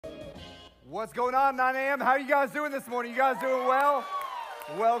What's going on, 9 a.m.? How are you guys doing this morning? You guys doing well?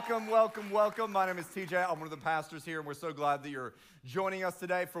 Welcome, welcome, welcome. My name is TJ. I'm one of the pastors here, and we're so glad that you're joining us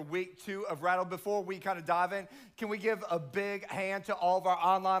today for week 2 of Rattle. Before we kind of dive in, can we give a big hand to all of our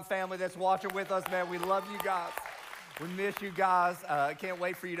online family that's watching with us, man? We love you guys. We miss you guys. Can't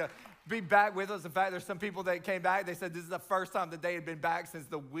wait for you to be back with us. In fact, there's some people that came back. They said this is the first time that they had been back since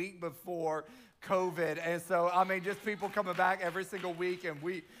the week before COVID. And so, I mean, just people coming back every single week, and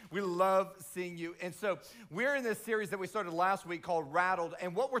we love seeing you. And so we're in this series that we started last week called Rattled,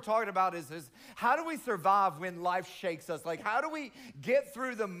 and what we're talking about is how do we survive when life shakes us? Like, how do we get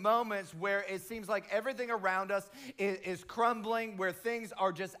through the moments where it seems like everything around us is crumbling, where things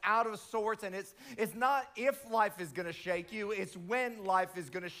are just out of sorts, and it's not if life is going to shake you, it's when life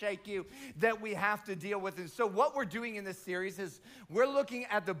is going to shake you that we have to deal with it. So what we're doing in this series is we're looking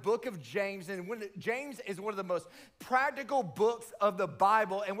at the book of James, and James is one of the most practical books of the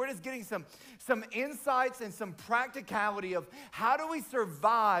Bible, and we're just getting some insights and some practicality of how do we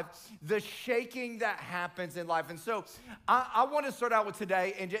survive the shaking that happens in life. And so I want to start out with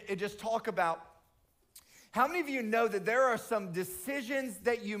today and just talk about how many of you know that there are some decisions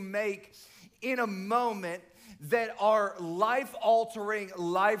that you make in a moment that are life-altering,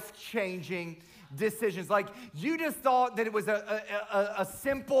 life-changing decisions. Like, you just thought that it was a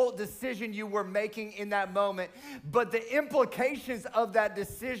simple decision you were making in that moment, but the implications of that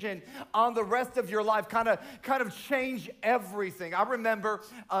decision on the rest of your life kind of change everything. I remember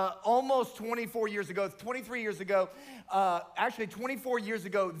almost 23 years ago,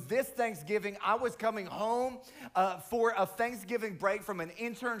 this Thanksgiving, I was coming home for a Thanksgiving break from an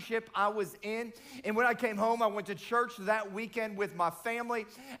internship I was in, and when I came home, I went to church that weekend with my family.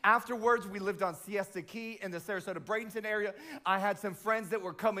 Afterwards, we lived on Siesta Key in the Sarasota-Bradenton area. I had some friends that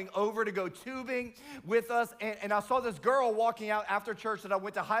were coming over to go tubing with us, and I saw this girl walking out after church that I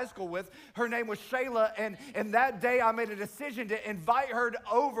went to high school with. Her name was Shayla, and that day I made a decision to invite her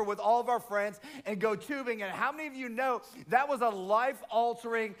over with all of our friends and go tubing. And how many of you know that was a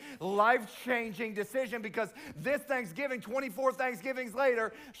life-altering, life-changing decision, because this Thanksgiving, 24 Thanksgivings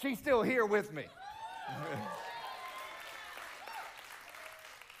later, she's still here with me.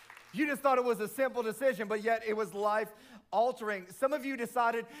 You just thought it was a simple decision, but yet it was life-altering. Some of you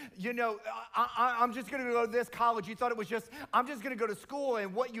decided, I'm just going to go to this college. You thought it was I'm just going to go to school,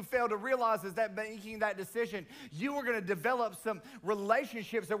 and what you failed to realize is that making that decision, you were going to develop some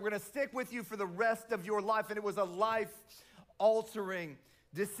relationships that were going to stick with you for the rest of your life, and it was a life-altering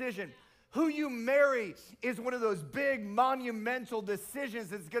decision. Who you marry is one of those big, monumental decisions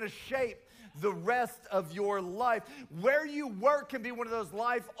that's going to shape the rest of your life. Where you work can be one of those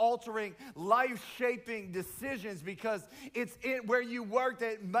life-altering, life-shaping decisions, because it's where you work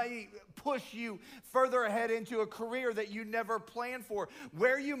that may push you further ahead into a career that you never planned for.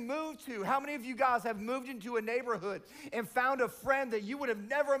 Where you move to. How many of you guys have moved into a neighborhood and found a friend that you would have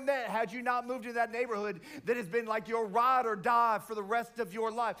never met had you not moved into that neighborhood, that has been like your ride or die for the rest of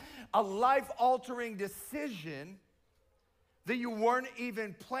your life? A life-altering decision that you weren't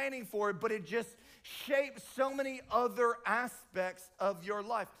even planning for, but it just shapes so many other aspects of your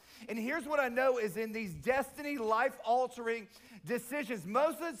life. And here's what I know is in these destiny, life-altering decisions,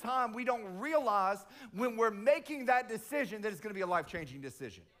 most of the time we don't realize when we're making that decision that it's going to be a life-changing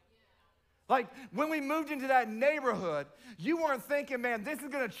decision. Like, when we moved into that neighborhood, you weren't thinking, man, this is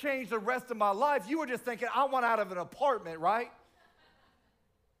going to change the rest of my life. You were just thinking, I want out of an apartment, right?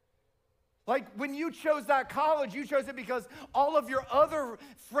 Like, when you chose that college, you chose it because all of your other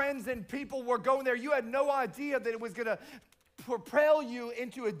friends and people were going there. You had no idea that it was going to propel you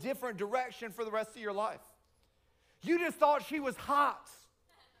into a different direction for the rest of your life. You just thought she was hot.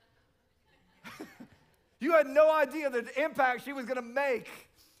 You had no idea the impact she was going to make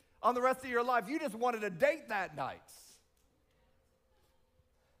on the rest of your life. You just wanted a date that night.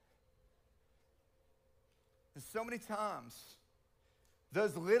 And so many times,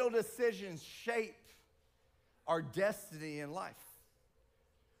 those little decisions shape our destiny in life.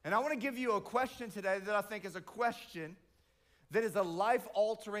 And I want to give you a question today that I think is a question that is a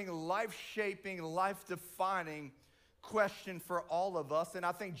life-altering, life-shaping, life-defining question for all of us. And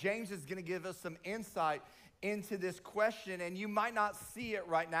I think James is going to give us some insight into this question, and you might not see it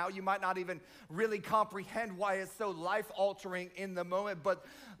right now. You might not even really comprehend why it's so life-altering in the moment, but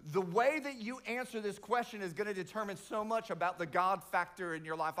the way that you answer this question is going to determine so much about the God factor in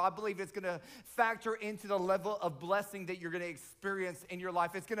your life. I believe it's going to factor into the level of blessing that you're going to experience in your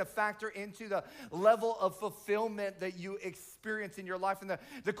life. It's going to factor into the level of fulfillment that you experience in your life. And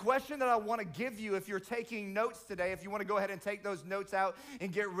the question that I want to give you, if you're taking notes today, if you want to go ahead and take those notes out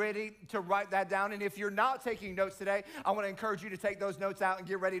and get ready to write that down. And if you're not taking notes today, I want to encourage you to take those notes out and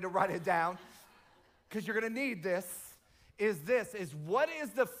get ready to write it down, because you're going to need this. Is what is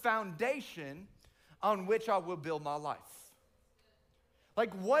the foundation on which I will build my life?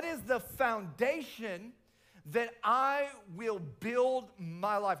 Like, what is the foundation that I will build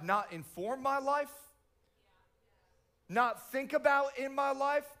my life? Not inform my life, not think about in my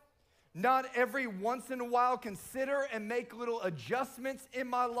life, not every once in a while consider and make little adjustments in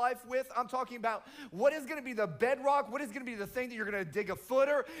my life with. I'm talking about what is going to be the bedrock, what is going to be the thing that you're going to dig a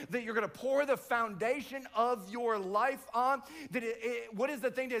footer, that you're going to pour the foundation of your life on. What is the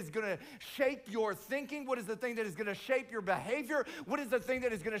thing that is going to shape your thinking? What is the thing that is going to shape your behavior? What is the thing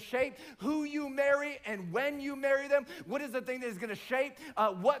that is going to shape who you marry and when you marry them? What is the thing that is going to shape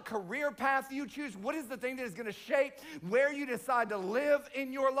what career path you choose? What is the thing that is going to shape where you decide to live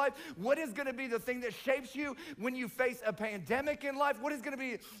in your life? What is going to be the thing that shapes you when you face a pandemic in life? What is going to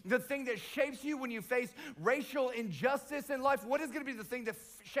be the thing that shapes you when you face racial injustice in life? What is going to be the thing that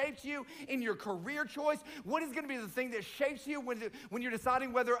shapes you in your career choice? What is going to be the thing that shapes you when you're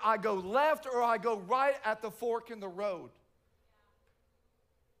deciding whether I go left or I go right at the fork in the road?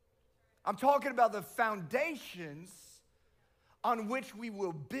 I'm talking about the foundations on which we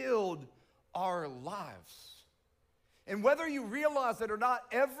will build our lives. And whether you realize it or not,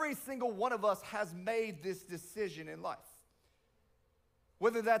 every single one of us has made this decision in life.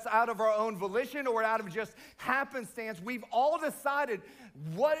 Whether that's out of our own volition or out of just happenstance, we've all decided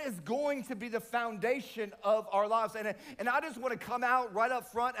what is going to be the foundation of our lives. And I just want to come out right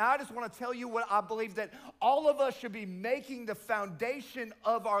up front, and I just want to tell you what I believe that all of us should be making the foundation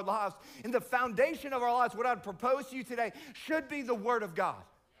of our lives. And the foundation of our lives, what I'd propose to you today, should be the Word of God.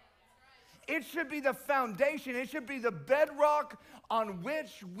 It should be the foundation. It should be the bedrock on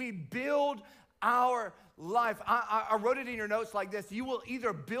which we build our life. I wrote it in your notes like this. You will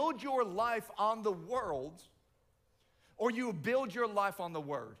either build your life on the world or you will build your life on the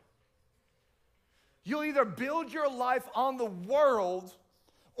Word. You'll either build your life on the world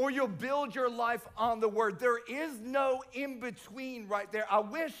or you'll build your life on the Word. There is no in-between right there. I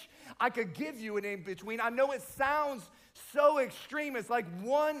wish I could give you an in-between. I know it sounds so extreme. It's like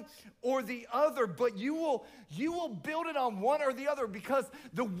one or the other, but you will build it on one or the other, because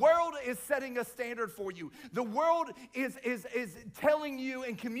the world is setting a standard for you. The world is telling you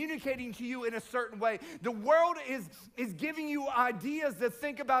and communicating to you in a certain way. The world is giving you ideas to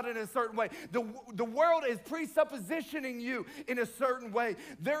think about in a certain way. The world is presuppositioning you in a certain way.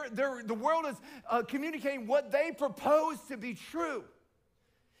 The world is communicating what they propose to be true.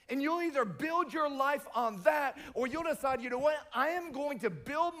 And you'll either build your life on that, or you'll decide, you know what, I am going to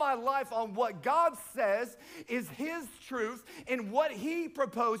build my life on what God says is His truth, and what He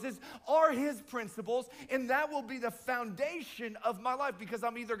proposes are His principles, and that will be the foundation of my life, because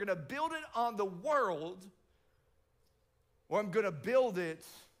I'm either going to build it on the world, or I'm going to build it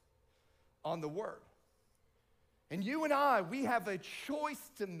on the Word. And you and I, we have a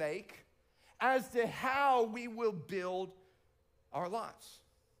choice to make as to how we will build our lives.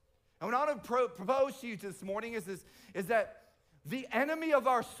 And what I want to propose to you this morning is that the enemy of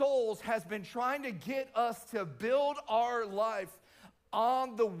our souls has been trying to get us to build our life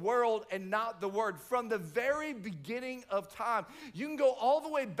on the world and not the Word from the very beginning of time. You can go all the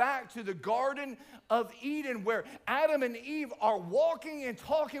way back to the Garden of Eden, where Adam and Eve are walking and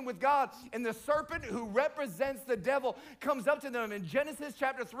talking with God, and the serpent, who represents the devil, comes up to them in Genesis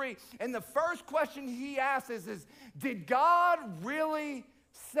chapter 3, and the first question he asks is did God really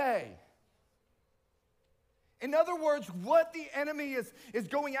say? In other words, what the enemy is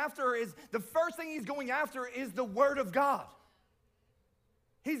going after is, the first thing he's going after is the Word of God.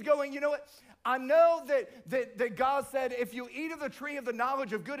 He's going, you know what? I know that God said, if you eat of the tree of the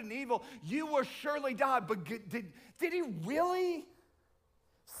knowledge of good and evil, you will surely die. But did He really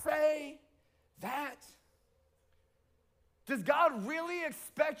say that? Does God really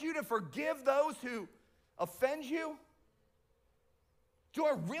expect you to forgive those who offend you? Do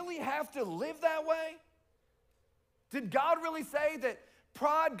I really have to live that way? Did God really say that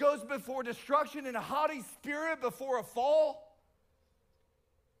pride goes before destruction and a haughty spirit before a fall?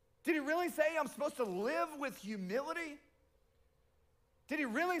 Did He really say I'm supposed to live with humility? Did He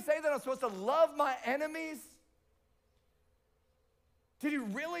really say that I'm supposed to love my enemies? Did He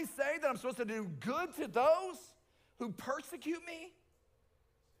really say that I'm supposed to do good to those who persecute me?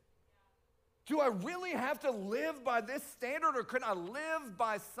 Do I really have to live by this standard, or can I live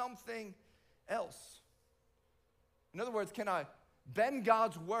by something else? In other words, can I bend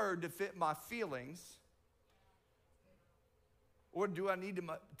God's word to fit my feelings, or do I need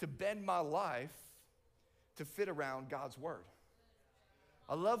to bend my life to fit around God's word?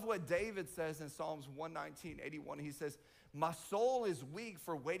 I love what David says in Psalms 119:81. He says, my soul is weak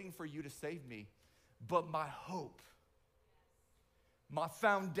for waiting for you to save me, but my hope, my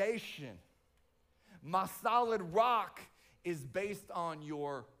foundation, my solid rock is based on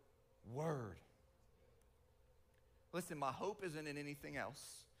your word. Listen, my hope isn't in anything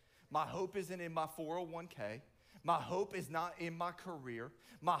else. My hope isn't in my 401k. My hope is not in my career.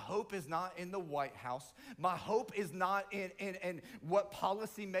 My hope is not in the White House. My hope is not in what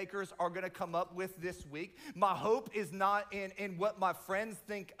policymakers are going to come up with this week. My hope is not in what my friends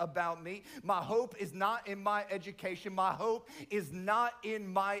think about me. My hope is not in my education. My hope is not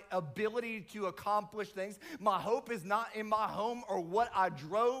in my ability to accomplish things. My hope is not in my home or what I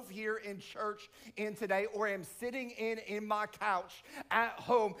drove here in church in today or am sitting in my couch at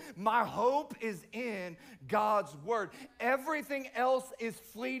home. My hope is in God's word. Everything else is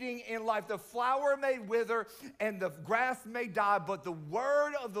fleeting in life. The flower may wither and the grass may die, but the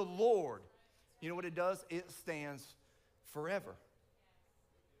word of the Lord, you know what it does? It stands forever.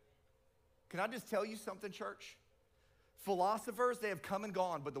 Can I just tell you something, church? Philosophers, they have come and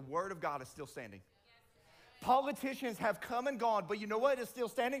gone, but the word of God is still standing. Politicians have come and gone, but you know what is still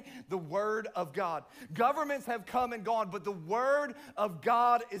standing? The word of God. Governments have come and gone, but the word of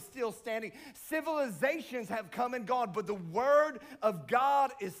God is still standing. Civilizations have come and gone, but the word of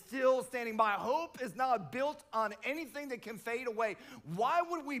God is still standing. My hope is not built on anything that can fade away. Why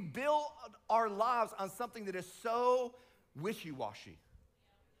would we build our lives on something that is so wishy-washy?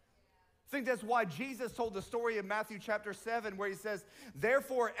 I think that's why Jesus told the story in Matthew chapter 7 where he says,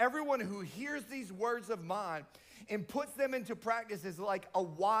 therefore, everyone who hears these words of mine and puts them into practice is like a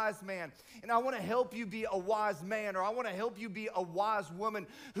wise man. And I want to help you be a wise man, or I want to help you be a wise woman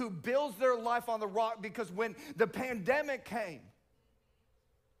who builds their life on the rock, because when the pandemic came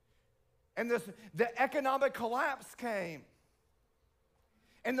and the economic collapse came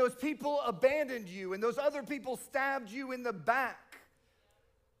and those people abandoned you and those other people stabbed you in the back,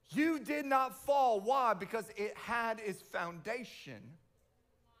 you did not fall. Why? Because it had its foundation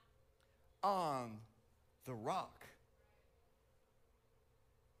on the rock.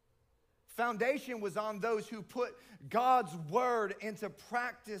 Foundation was on those who put God's word into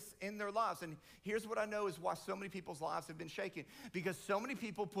practice in their lives. And here's what I know is why so many people's lives have been shaken. Because so many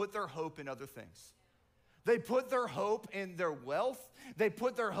people put their hope in other things. They put their hope in their wealth. They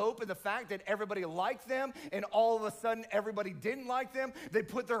put their hope in the fact that everybody liked them and all of a sudden everybody didn't like them. They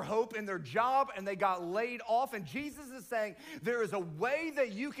put their hope in their job and they got laid off. And Jesus is saying there is a way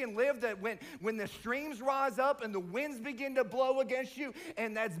that you can live that when the streams rise up and the winds begin to blow against you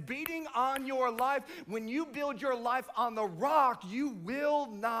and that's beating on your life, when you build your life on the rock, you will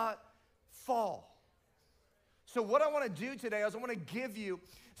not fall. So what I want to do today is I want to give you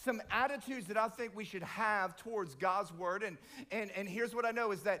some attitudes that I think we should have towards God's word. And here's what I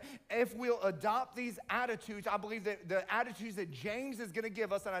know is that if we'll adopt these attitudes, I believe that the attitudes that James is going to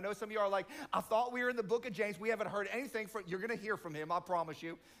give us, and I know some of you are like, I thought we were in the book of James. We haven't heard anything from, you're going to hear from him, I promise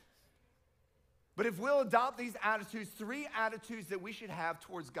you. But if we'll adopt these attitudes, 3 attitudes that we should have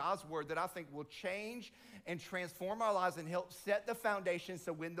towards God's word that I think will change and transform our lives and help set the foundation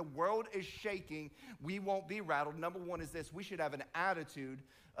so when the world is shaking, we won't be rattled. Number 1 is this: we should have an attitude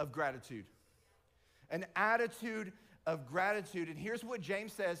of gratitude. An attitude of gratitude. And here's what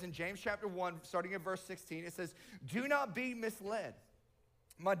James says in James chapter 1, starting at verse 16. It says, do not be misled,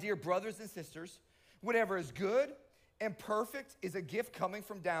 my dear brothers and sisters. Whatever is good and perfect is a gift coming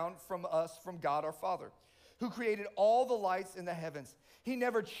down from us, from God our Father, who created all the lights in the heavens. He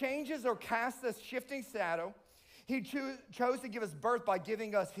never changes or casts a shifting shadow. He chose to give us birth by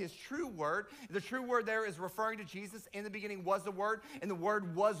giving us his true word. The true word there is referring to Jesus. In the beginning was the word, and the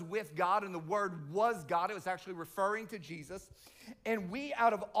word was with God, and the word was God. It was actually referring to Jesus. And we,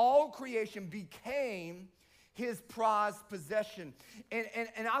 out of all creation, became his prized possession.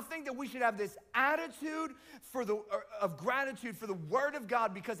 And I think that we should have this attitude of gratitude for the word of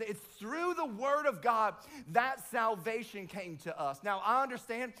God, because it's through the word of God that salvation came to us. Now, I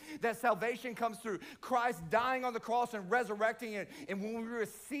understand that salvation comes through Christ dying on the cross and resurrecting it. And when we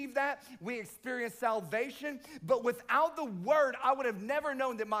receive that, we experience salvation. But without the word, I would have never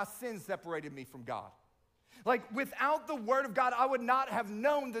known that my sin separated me from God. Like, without the word of God, I would not have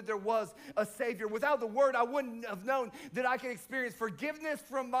known that there was a Savior. Without the word, I wouldn't have known that I could experience forgiveness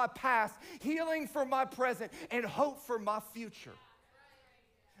from my past, healing from my present, and hope for my future.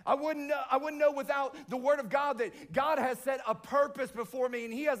 I wouldn't know without the Word of God that God has set a purpose before me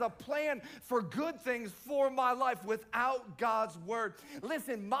and He has a plan for good things for my life without God's Word.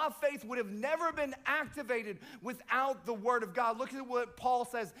 Listen, my faith would have never been activated without the Word of God. Look at what Paul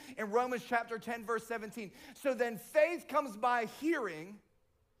says in Romans chapter 10, verse 17. So then faith comes by hearing,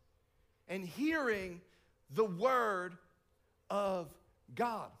 and hearing the Word of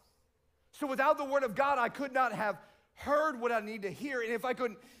God. So without the Word of God, I could not have heard what I need to hear. And if I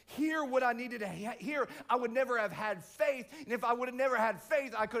couldn't hear what I needed to hear, I would never have had faith. And if I would have never had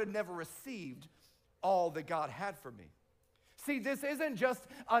faith, I could have never received all that God had for me. See, this isn't just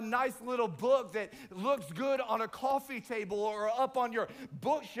a nice little book that looks good on a coffee table or up on your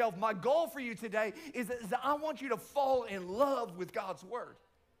bookshelf. My goal for you today is that I want you to fall in love with God's Word.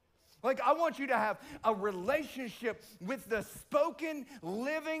 Like, I want you to have a relationship with the spoken,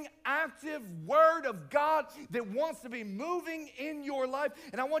 living, active Word of God that wants to be moving in your life.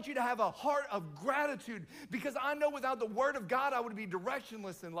 And I want you to have a heart of gratitude, because I know without the Word of God, I would be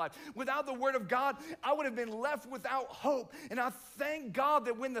directionless in life. Without the Word of God, I would have been left without hope. And I thank God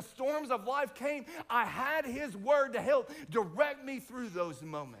that when the storms of life came, I had His Word to help direct me through those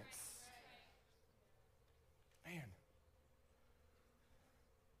moments. Man.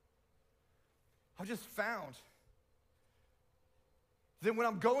 I've just found that when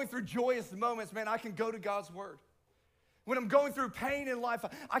I'm going through joyous moments, man, I can go to God's Word. When I'm going through pain in life,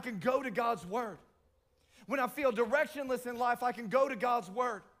 I can go to God's Word. When I feel directionless in life, I can go to God's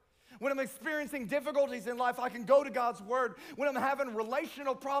Word. When I'm experiencing difficulties in life, I can go to God's Word. When I'm having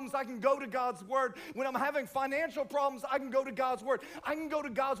relational problems, I can go to God's Word. When I'm having financial problems, I can go to God's Word. I can go to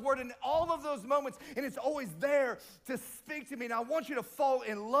God's Word in all of those moments, and it's always there to speak to me. And I want you to fall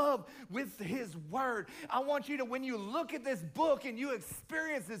in love with His Word. I want you to, when you look at this book and you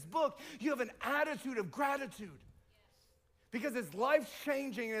experience this book, you have an attitude of gratitude. Because it's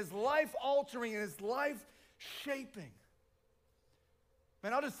life-changing, and it's life-altering, and it's life-shaping.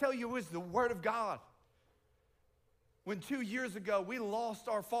 Man, I'll just tell you, it was the Word of God. When 2 years ago, we lost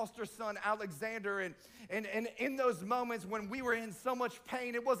our foster son, Alexander, and in those moments when we were in so much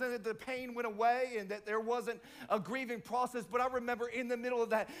pain, it wasn't that the pain went away and that there wasn't a grieving process, but I remember in the middle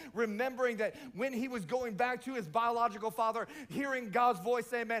of that, remembering that when he was going back to his biological father, hearing God's voice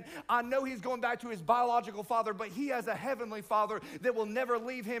saying, man, I know he's going back to his biological father, but he has a heavenly Father that will never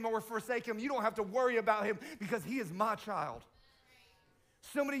leave him or forsake him. You don't have to worry about him because he is my child.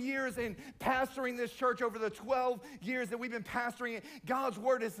 So many years in pastoring this church, over the 12 years that we've been pastoring it, God's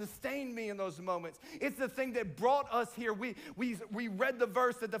Word has sustained me in those moments. It's the thing that brought us here. We read the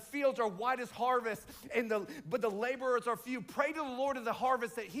verse that the fields are white as harvest, but the laborers are few. Pray to the Lord of the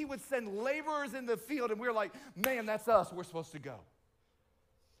harvest that He would send laborers in the field. And we were like, man, that's us. We're supposed to go.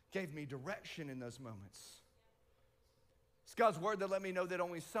 Gave me direction in those moments. It's God's Word that let me know that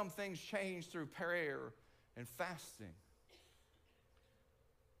only some things change through prayer and fasting.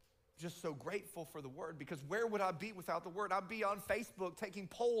 Just so grateful for the Word, because where would I be without the Word? I'd be on Facebook taking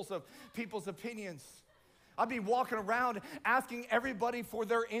polls of people's opinions. I'd be walking around asking everybody for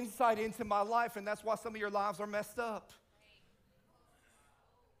their insight into my life, and that's why some of your lives are messed up.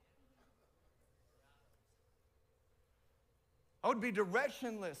 I would be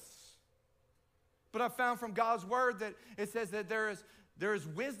directionless. But I found from God's Word that it says that there is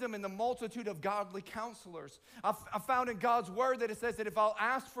wisdom in the multitude of godly counselors. I found in God's Word that it says that if I'll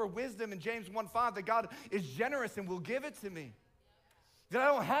ask for wisdom in James 1:5, that God is generous and will give it to me. That I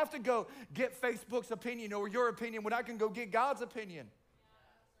don't have to go get Facebook's opinion or your opinion when I can go get God's opinion.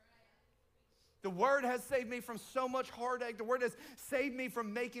 The Word has saved me from so much heartache. The Word has saved me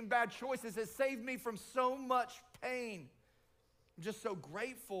from making bad choices. It saved me from so much pain. I'm just so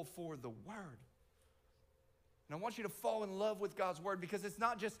grateful for the Word. And I want you to fall in love with God's Word, because it's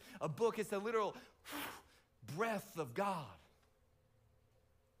not just a book, it's a literal breath of God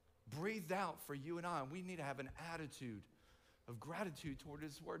breathed out for you and I. And we need to have an attitude of gratitude toward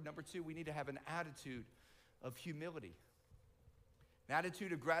His Word. Number two, we need to have an attitude of humility. An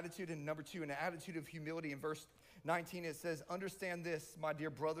attitude of gratitude, and number two, an attitude of humility. In verse 19, it says, understand this, my dear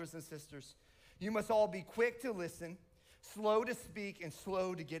brothers and sisters. You must all be quick to listen, slow to speak, and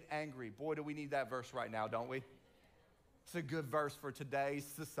slow to get angry. Boy, do we need that verse right now, don't we? It's a good verse for today's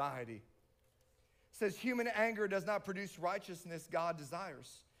society. It says, human anger does not produce righteousness God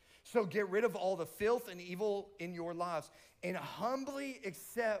desires. So get rid of all the filth and evil in your lives and humbly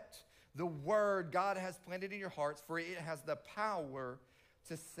accept the word God has planted in your hearts, for it has the power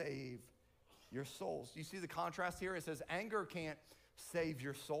to save your souls. You see the contrast here? It says anger can't save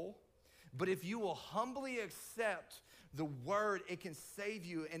your soul, but if you will humbly accept the word, it can save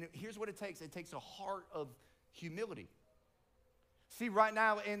you. And here's what it takes. It takes a heart of humility. See, right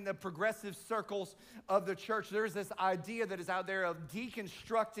now in the progressive circles of the church, there's this idea that is out there of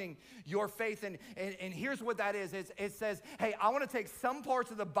deconstructing your faith. And here's what that is. It says, hey, I want to take some parts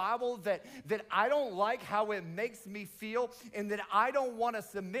of the Bible that I don't like how it makes me feel and that I don't want to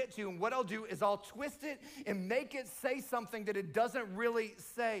submit to. And what I'll do is I'll twist it and make it say something that it doesn't really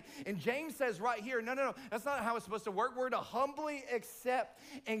say. And James says right here, no, that's not how it's supposed to work. We're to humbly accept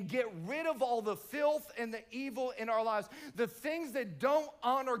and get rid of all the filth and the evil in our lives. The things that don't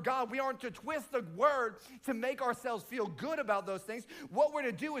honor God. We aren't to twist the word to make ourselves feel good about those things. What we're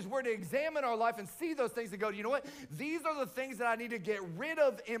to do is we're to examine our life and see those things and go, you know what? These are the things that I need to get rid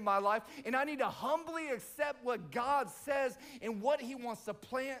of in my life, and I need to humbly accept what God says and what he wants to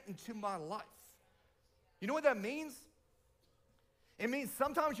plant into my life. You know what that means? It means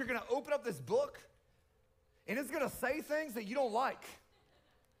sometimes you're going to open up this book and it's going to say things that you don't like.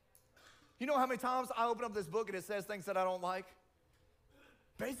 You know how many times I open up this book and it says things that I don't like?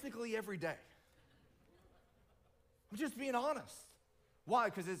 Basically every day. I'm just being honest. Why?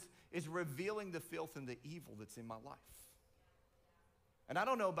 Because it's revealing the filth and the evil that's in my life. And I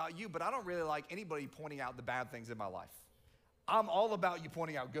don't know about you, but I don't really like anybody pointing out the bad things in my life. I'm all about you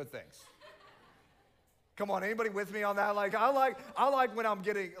pointing out good things. Come on, anybody with me on that? Like I like when I'm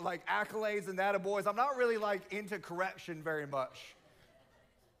getting like accolades and attaboys. I'm not really like into correction very much.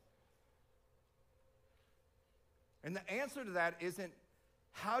 And the answer to that isn't,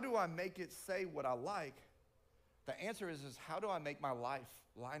 how do I make it say what I like? The answer is how do I make my life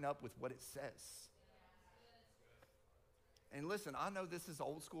line up with what it says? And listen, I know this is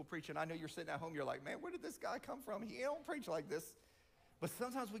old school preaching. I know you're sitting at home, you're like, man, where did this guy come from? He don't preach like this. But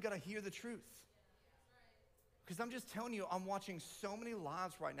sometimes we got to hear the truth. Because I'm just telling you, I'm watching so many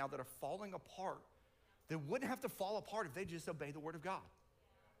lives right now that are falling apart that wouldn't have to fall apart if they just obey the word of God.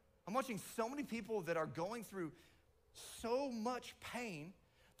 I'm watching so many people that are going through so much pain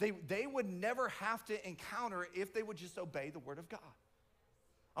they would never have to encounter if they would just obey the word of God.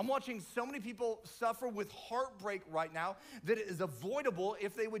 I'm watching so many people suffer with heartbreak right now that it is avoidable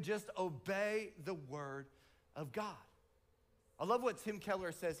if they would just obey the word of God. I love what Tim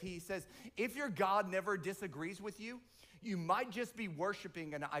Keller says. He says, if your God never disagrees with you, you might just be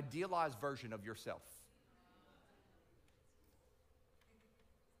worshiping an idealized version of yourself.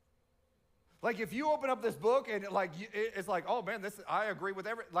 Like if you open up this book and it's like, oh man, I agree with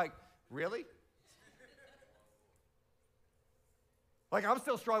like, really? Like I'm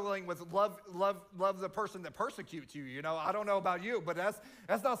still struggling with love the person that persecutes you, you know? I don't know about you, but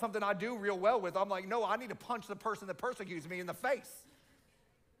that's not something I do real well with. I'm like, no, I need to punch the person that persecutes me in the face.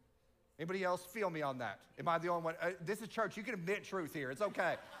 Anybody else feel me on that? Am I the only one? This is church. You can admit truth here. It's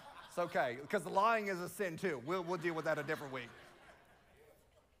okay. It's okay. Because lying is a sin too. We'll deal with that a different week.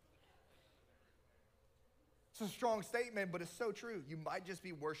 It's a strong statement, but it's so true. You might just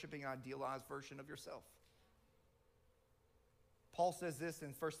be worshiping an idealized version of yourself. Paul says this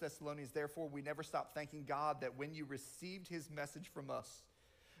in 1 Thessalonians, therefore we never stop thanking God that when you received his message from us,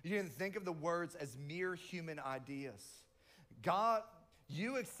 you didn't think of the words as mere human ideas. God,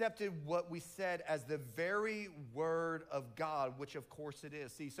 you accepted what we said as the very word of God, which of course it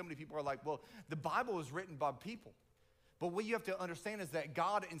is. See, so many people are like, well, the Bible is written by people. But what you have to understand is that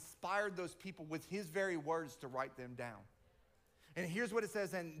God inspired those people with his very words to write them down. And here's what it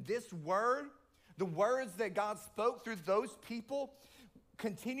says, and this word, the words that God spoke through those people,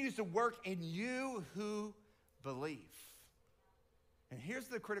 continues to work in you who believe. And here's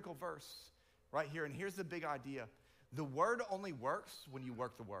the critical verse right here, and here's the big idea. The word only works when you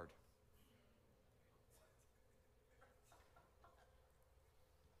work the word.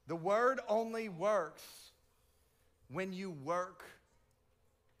 The word only works when you work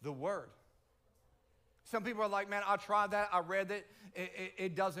the word. Some people are like, man, I tried that, I read it,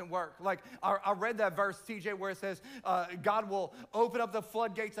 it doesn't work. Like, I read that verse, TJ, where it says, God will open up the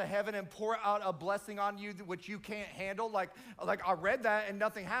floodgates of heaven and pour out a blessing on you which you can't handle. Like I read that and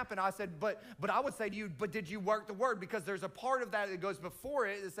nothing happened. I said, but I would say to you, but did you work the word? Because there's a part of that that goes before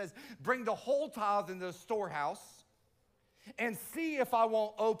it. It says, bring the whole tithe into the storehouse and see if I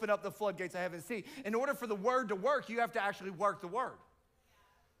won't open up the floodgates of heaven. See, in order for the word to work, you have to actually work the word.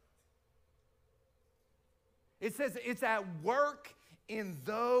 It says it's at work in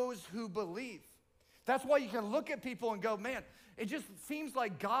those who believe. That's why you can look at people and go, man, it just seems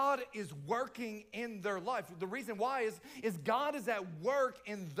like God is working in their life. The reason why is God is at work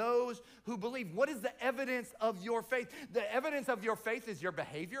in those who believe. What is the evidence of your faith? The evidence of your faith is your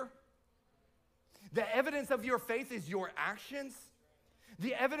behavior. The evidence of your faith is your actions.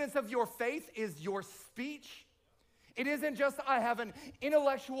 The evidence of your faith is your speech. It isn't just I have an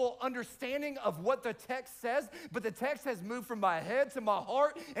intellectual understanding of what the text says, but the text has moved from my head to my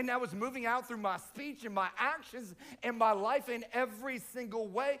heart, and now it's moving out through my speech and my actions and my life in every single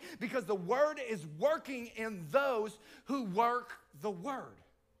way, because the word is working in those who work the word.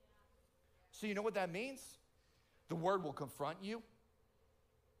 So you know what that means? The word will confront you.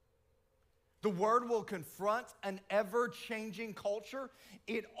 The word will confront an ever-changing culture.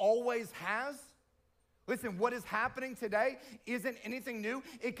 It always has. Listen, what is happening today isn't anything new.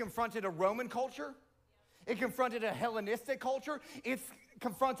 It confronted a Roman culture. It confronted a Hellenistic culture. It's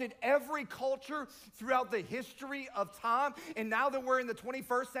confronted every culture throughout the history of time. And now that we're in the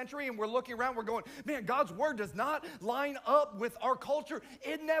 21st century and we're looking around, we're going, man, God's word does not line up with our culture.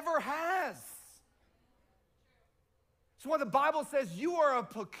 It never has. That's why the Bible says you are a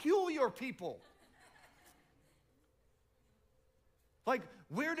peculiar people. Like,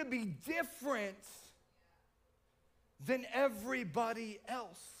 we're to be different than everybody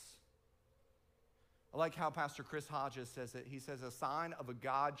else. I like how Pastor Chris Hodges says it. He says, a sign of a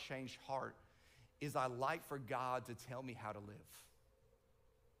God-changed heart is I like for God to tell me how to live.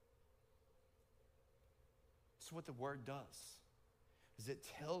 That's what the word does, is it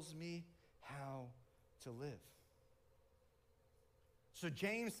tells me how to live. So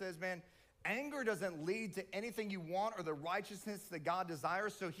James says, man, anger doesn't lead to anything you want or the righteousness that God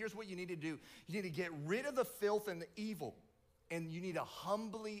desires. So here's what you need to do. You need to get rid of the filth and the evil, and you need to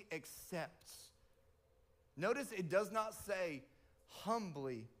humbly accept. Notice it does not say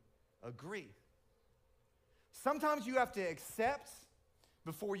humbly agree. Sometimes you have to accept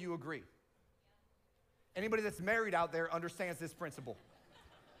before you agree. Anybody that's married out there understands this principle.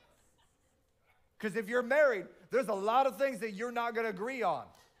 Because if you're married, there's a lot of things that you're not going to agree on.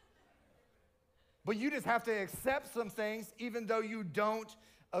 But you just have to accept some things even though you don't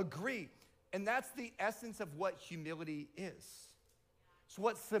agree. And that's the essence of what humility is. It's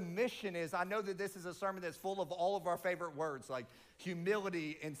what submission is. I know that this is a sermon that's full of all of our favorite words like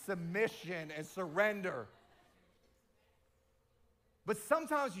humility and submission and surrender. But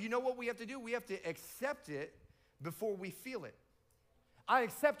sometimes you know what we have to do? We have to accept it before we feel it. I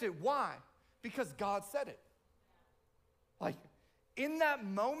accept it. Why? Because God said it. Like, in that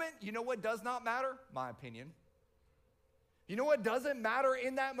moment, you know what does not matter? My opinion. You know what doesn't matter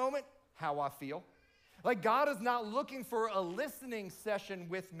in that moment? How I feel. Like, God is not looking for a listening session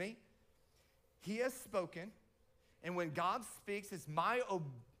with me. He has spoken, and when God speaks, it's my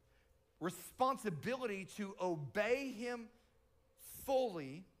responsibility to obey him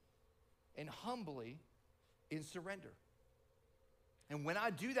fully and humbly in surrender. And when I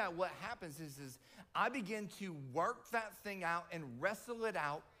do that, what happens is I begin to work that thing out and wrestle it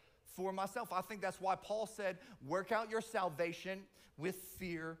out for myself. I think that's why Paul said, work out your salvation with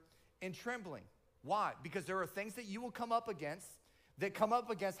fear and trembling. Why? Because there are things that you will come up against that come up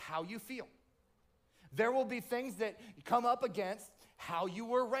against how you feel. There will be things that come up against how you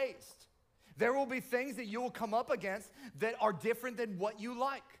were raised. There will be things that you will come up against that are different than what you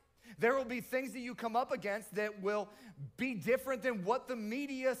like. There will be things that you come up against that will be different than what the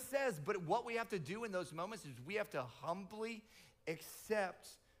media says. But what we have to do in those moments is we have to humbly accept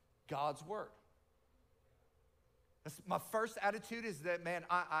God's word. My first attitude is that, man,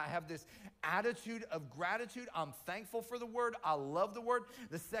 I have this attitude of gratitude. I'm thankful for the word. I love the word.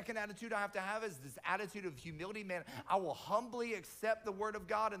 The second attitude I have to have is this attitude of humility. Man, I will humbly accept the word of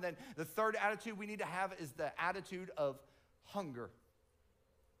God. And then the third attitude we need to have is the attitude of hunger.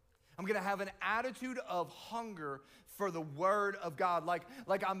 I'm going to have an attitude of hunger for the word of God. Like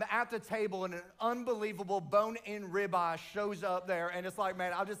I'm at the table and an unbelievable bone-in ribeye shows up there, and it's like,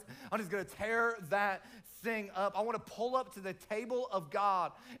 man, I'm just going to tear that thing up. I want to pull up to the table of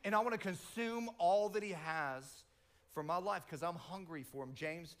God, and I want to consume all that he has for my life because I'm hungry for him.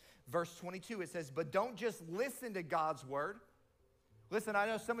 James verse 22, it says, but don't just listen to God's word. Listen, I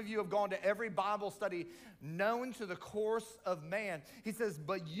know some of you have gone to every Bible study known to the course of man. He says,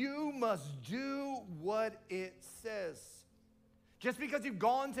 but you must do what it says. Just because you've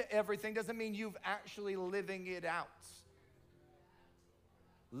gone to everything doesn't mean you've actually living it out.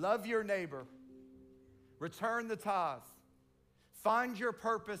 Love your neighbor. Return the tithe. Find your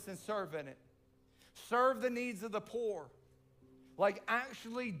purpose and serve in it. Serve the needs of the poor. Like,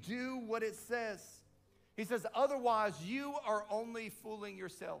 actually do what it says. He says, otherwise you are only fooling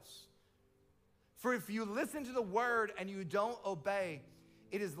yourselves. For if you listen to the word and you don't obey,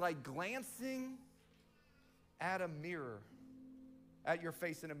 it is like glancing at a mirror, at your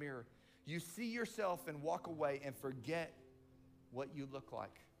face in a mirror. You see yourself and walk away and forget what you look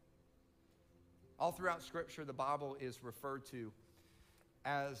like. All throughout Scripture, the Bible is referred to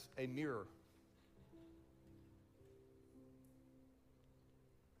as a mirror.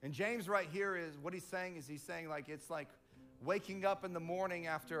 And James right here is, what he's saying is he's saying like, it's like waking up in the morning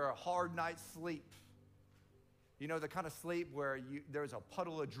after a hard night's sleep. You know, the kind of sleep where there's a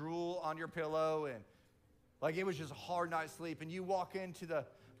puddle of drool on your pillow and like it was just a hard night's sleep. And you walk into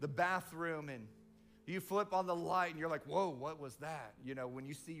the bathroom and you flip on the light and you're like, whoa, what was that? You know, when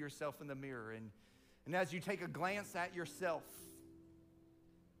you see yourself in the mirror. And as you take a glance at yourself,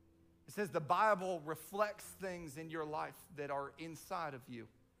 it says the Bible reflects things in your life that are inside of you.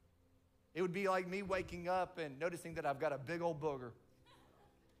 It would be like me waking up and noticing that I've got a big old booger.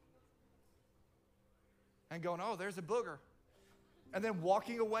 And going, oh, there's a booger. And then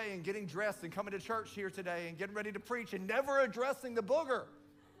walking away and getting dressed and coming to church here today and getting ready to preach and never addressing the booger.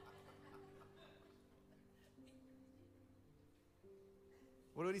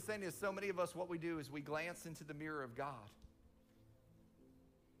 What he's saying is so many of us, what we do is we glance into the mirror of God.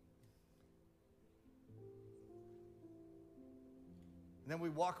 And then we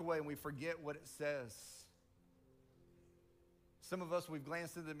walk away and we forget what it says. Some of us, we've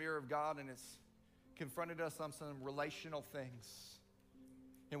glanced into the mirror of God and it's confronted us on some relational things.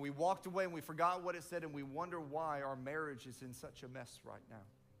 And we walked away and we forgot what it said and we wonder why our marriage is in such a mess right now.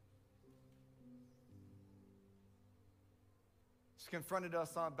 It's confronted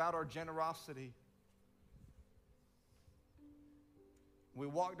us about our generosity. We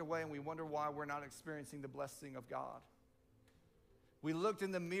walked away and we wonder why we're not experiencing the blessing of God. We looked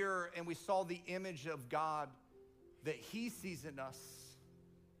in the mirror and we saw the image of God that He sees in us,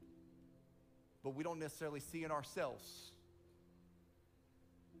 but we don't necessarily see in ourselves.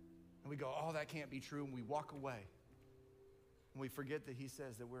 And we go, oh, that can't be true, and we walk away. And we forget that He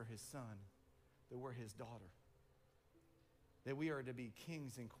says that we're His son, that we're His daughter, that we are to be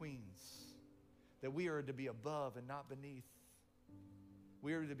kings and queens, that we are to be above and not beneath.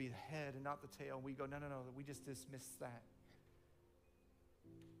 We are to be the head and not the tail. And we go, no, we just dismiss that.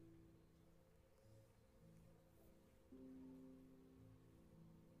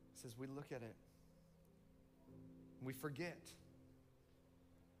 It says we look at it and we forget.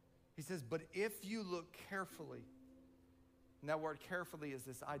 He says, but if you look carefully, and that word carefully is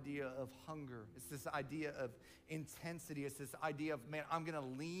this idea of hunger. It's this idea of intensity. It's this idea of, man, I'm going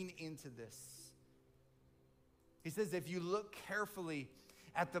to lean into this. He says, if you look carefully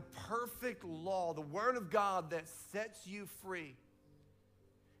at the perfect law, the word of God that sets you free,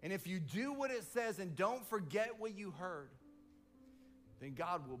 and if you do what it says and don't forget what you heard, then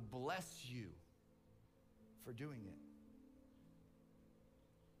God will bless you for doing it.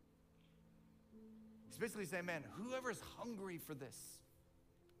 He's basically saying, man, whoever's hungry for this,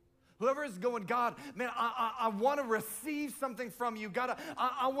 whoever is going, God, man, I want to receive something from you. God,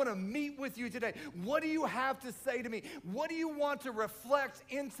 I want to meet with you today. What do you have to say to me? What do you want to reflect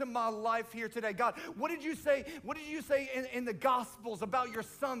into my life here today? God, what did you say? What did you say in the Gospels about your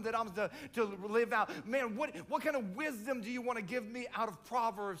son that I'm to live out? Man, what kind of wisdom do you want to give me out of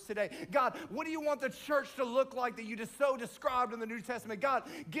Proverbs today? God, what do you want the church to look like that you just so described in the New Testament? God,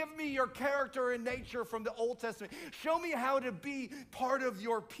 give me your character and nature from the Old Testament. Show me how to be part of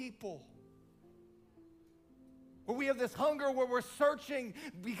your people. Where we have this hunger where we're searching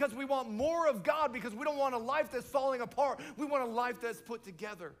because we want more of God, because we don't want a life that's falling apart. We want a life that's put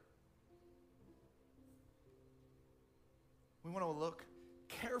together. We want to look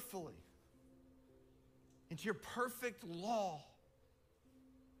carefully into your perfect law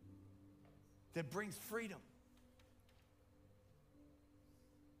that brings freedom.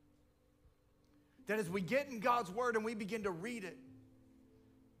 That as we get in God's word and we begin to read it,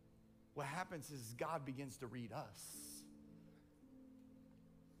 what happens is God begins to read us.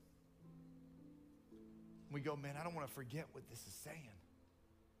 We go, man, I don't want to forget what this is saying.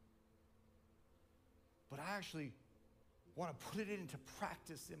 But I actually want to put it into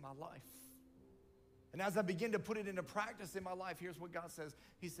practice in my life. And as I begin to put it into practice in my life, here's what God says.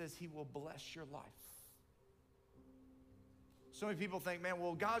 He says He will bless your life. So many people think, man,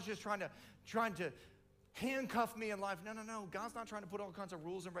 well, God's just trying to handcuff me in life. No. God's not trying to put all kinds of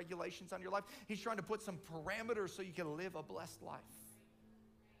rules and regulations on your life. He's trying to put some parameters so you can live a blessed life.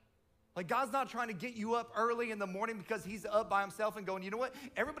 Like God's not trying to get you up early in the morning because He's up by Himself and going, you know what?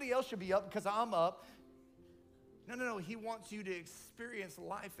 Everybody else should be up because I'm up. No. He wants you to experience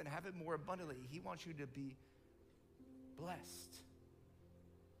life and have it more abundantly. He wants you to be blessed.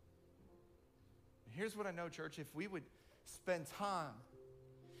 Here's what I know, church. If we would spend time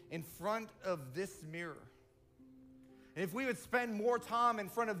in front of this mirror, and if we would spend more time in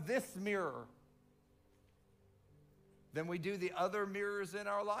front of this mirror than we do the other mirrors in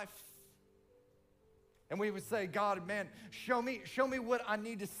our life, and we would say, God, man, show me what I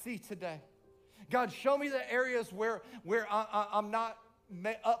need to see today. God, show me the areas where I'm not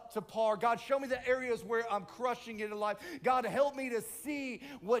up to par. God, show me the areas where I'm crushing it in life. God, help me to see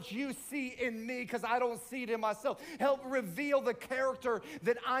what you see in me because I don't see it in myself. Help reveal the character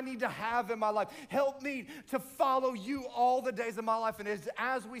that I need to have in my life. Help me to follow you all the days of my life. And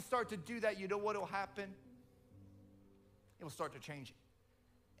as we start to do that, you know what will happen? It will start to change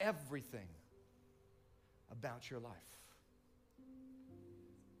everything about your life.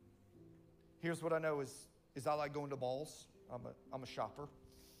 Here's what I know is I like going to malls. I'm a shopper.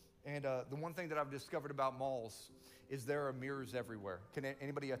 And the one thing that I've discovered about malls is there are mirrors everywhere. Can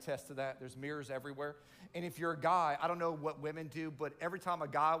anybody attest to that? There's mirrors everywhere. And if you're a guy, I don't know what women do, but every time a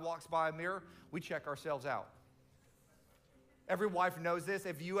guy walks by a mirror, we check ourselves out. Every wife knows this.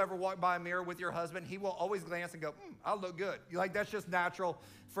 If you ever walk by a mirror with your husband, he will always glance and go, I look good. Like, that's just natural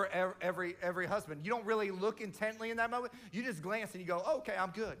for every husband. You don't really look intently in that moment. You just glance and you go, okay,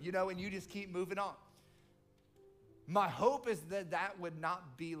 I'm good, and you just keep moving on. My hope is that would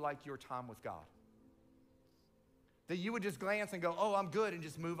not be like your time with God. That you would just glance and go, oh, I'm good, and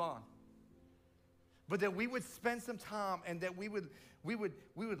just move on. But that we would spend some time and that we would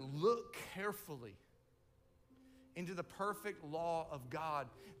look carefully into the perfect law of God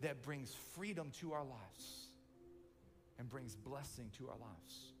that brings freedom to our lives and brings blessing to our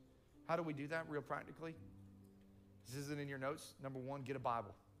lives. How do we do that real practically? This isn't in your notes. Number one, get a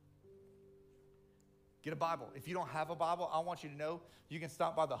Bible. Get a Bible. If you don't have a Bible, I want you to know you can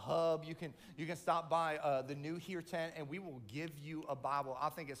stop by the Hub. You can stop by the New Here tent, and we will give you a Bible. I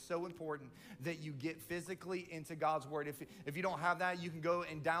think it's so important that you get physically into God's Word. If you don't have that, you can go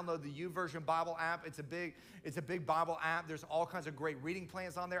and download the YouVersion Bible app. It's a big Bible app. There's all kinds of great reading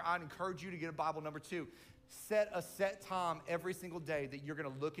plans on there. I'd encourage you to get a Bible. Number two, set a set time every single day that you're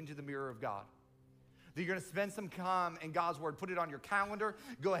going to look into the mirror of God. That you're going to spend some time in God's Word. Put it on your calendar.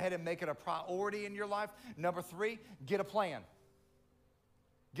 Go ahead and make it a priority in your life. Number three, get a plan.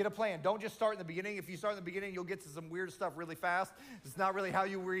 Get a plan. Don't just start in the beginning. If you start in the beginning, you'll get to some weird stuff really fast. It's not really how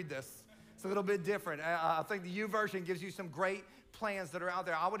you read this. It's a little bit different. I think the YouVersion gives you some great plans that are out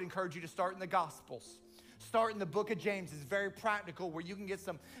there. I would encourage you to start in the Gospels. Start in the book of James. It's very practical, where you can get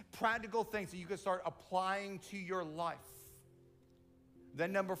some practical things that you can start applying to your life.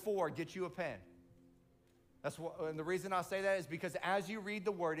 Then number four, get you a pen. And the reason I say that is because as you read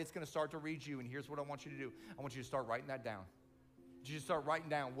the Word, it's going to start to read you. And here's what I want you to do. I want you to start writing that down. You just start writing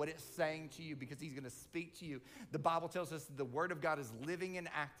down what it's saying to you, because He's going to speak to you. The Bible tells us that the Word of God is living and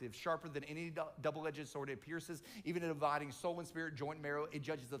active, sharper than any double-edged sword. It pierces even dividing soul and spirit, joint and marrow. It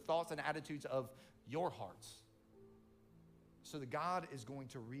judges the thoughts and attitudes of your hearts. So that God is going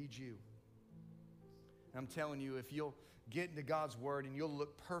to read you. And I'm telling you, if you'll get into God's Word and you'll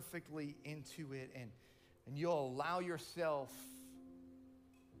look perfectly into it and you'll allow yourself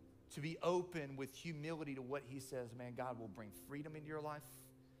to be open with humility to what He says, man, God will bring freedom into your life.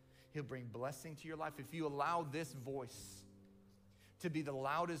 He'll bring blessing to your life. If you allow this voice to be the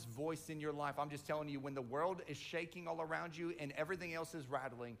loudest voice in your life, I'm just telling you, when the world is shaking all around you and everything else is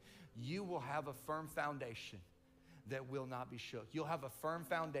rattling, you will have a firm foundation that will not be shook. You'll have a firm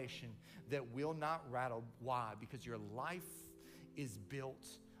foundation that will not rattle. Why? Because your life is built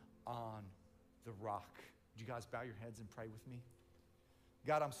on the rock. Would you guys bow your heads and pray with me?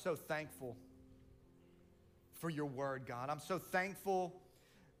 God, I'm so thankful for your Word, God. I'm so thankful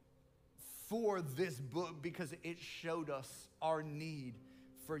for this book because it showed us our need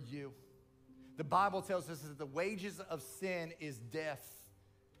for you. The Bible tells us that the wages of sin is death,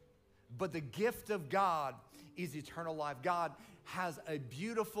 but the gift of God is eternal life. God has a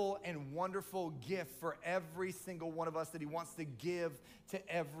beautiful and wonderful gift for every single one of us that He wants to give to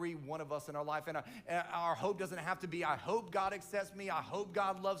every one of us in our life. And our hope doesn't have to be, I hope God accepts me, I hope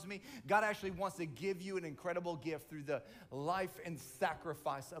God loves me. God actually wants to give you an incredible gift through the life and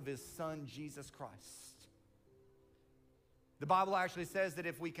sacrifice of His Son, Jesus Christ. The Bible actually says that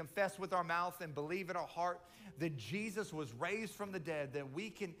if we confess with our mouth and believe in our heart that Jesus was raised from the dead, then we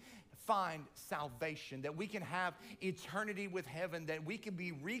can find salvation, that we can have eternity with heaven, that we can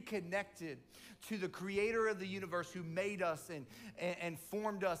be reconnected to the creator of the universe who made us and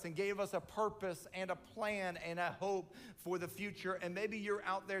formed us and gave us a purpose and a plan and a hope for the future. And maybe you're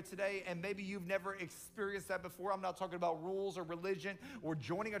out there today and maybe you've never experienced that before. I'm not talking about rules or religion or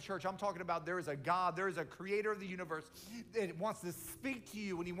joining a church. I'm talking about there is a God, there is a creator of the universe that wants to speak to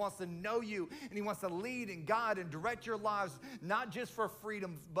you, and He wants to know you, and He wants to lead and guide and direct your lives, not just for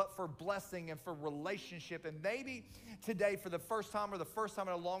freedom, but for blessing and for relationship. And maybe today, for the first time or the first time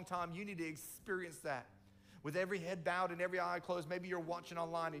in a long time, you need to experience that. With every head bowed and every eye closed, maybe you're watching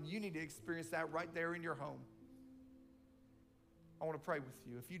online and you need to experience that right there in your home. I want to pray with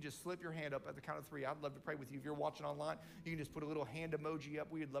you. If you just slip your hand up at the count of 3, I'd love to pray with you. If you're watching online, you can just put a little hand emoji up.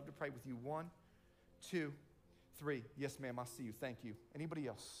 We would love to pray with you. 1, 2, 3. Yes, ma'am, I see you. Thank you. Anybody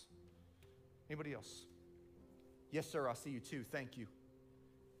else? Anybody else? Yes, sir, I see you. 2. Thank you.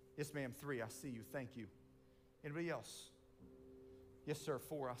 Yes, ma'am. 3, I see you. Thank you. Anybody else? Yes, sir.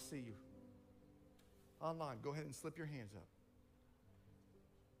 4, I see you. Online, go ahead and slip your hands up.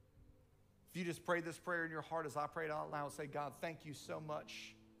 If you just pray this prayer in your heart as I prayed out loud, say, God, thank you so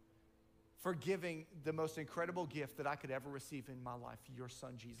much for giving the most incredible gift that I could ever receive in my life, your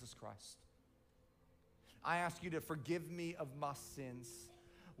son, Jesus Christ. I ask you to forgive me of my sins.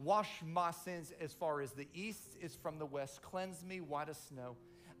 Wash my sins as far as the east is from the west. Cleanse me white as snow.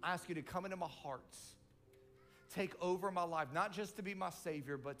 I ask you to come into my heart. Take over my life, not just to be my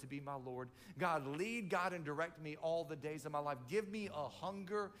Savior, but to be my Lord. God, lead, God, and direct me all the days of my life. Give me a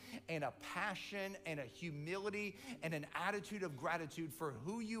hunger and a passion and a humility and an attitude of gratitude for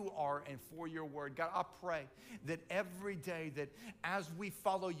who you are and for your word. God, I pray that every day that as we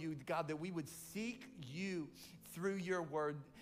follow you, God, that we would seek you through your word,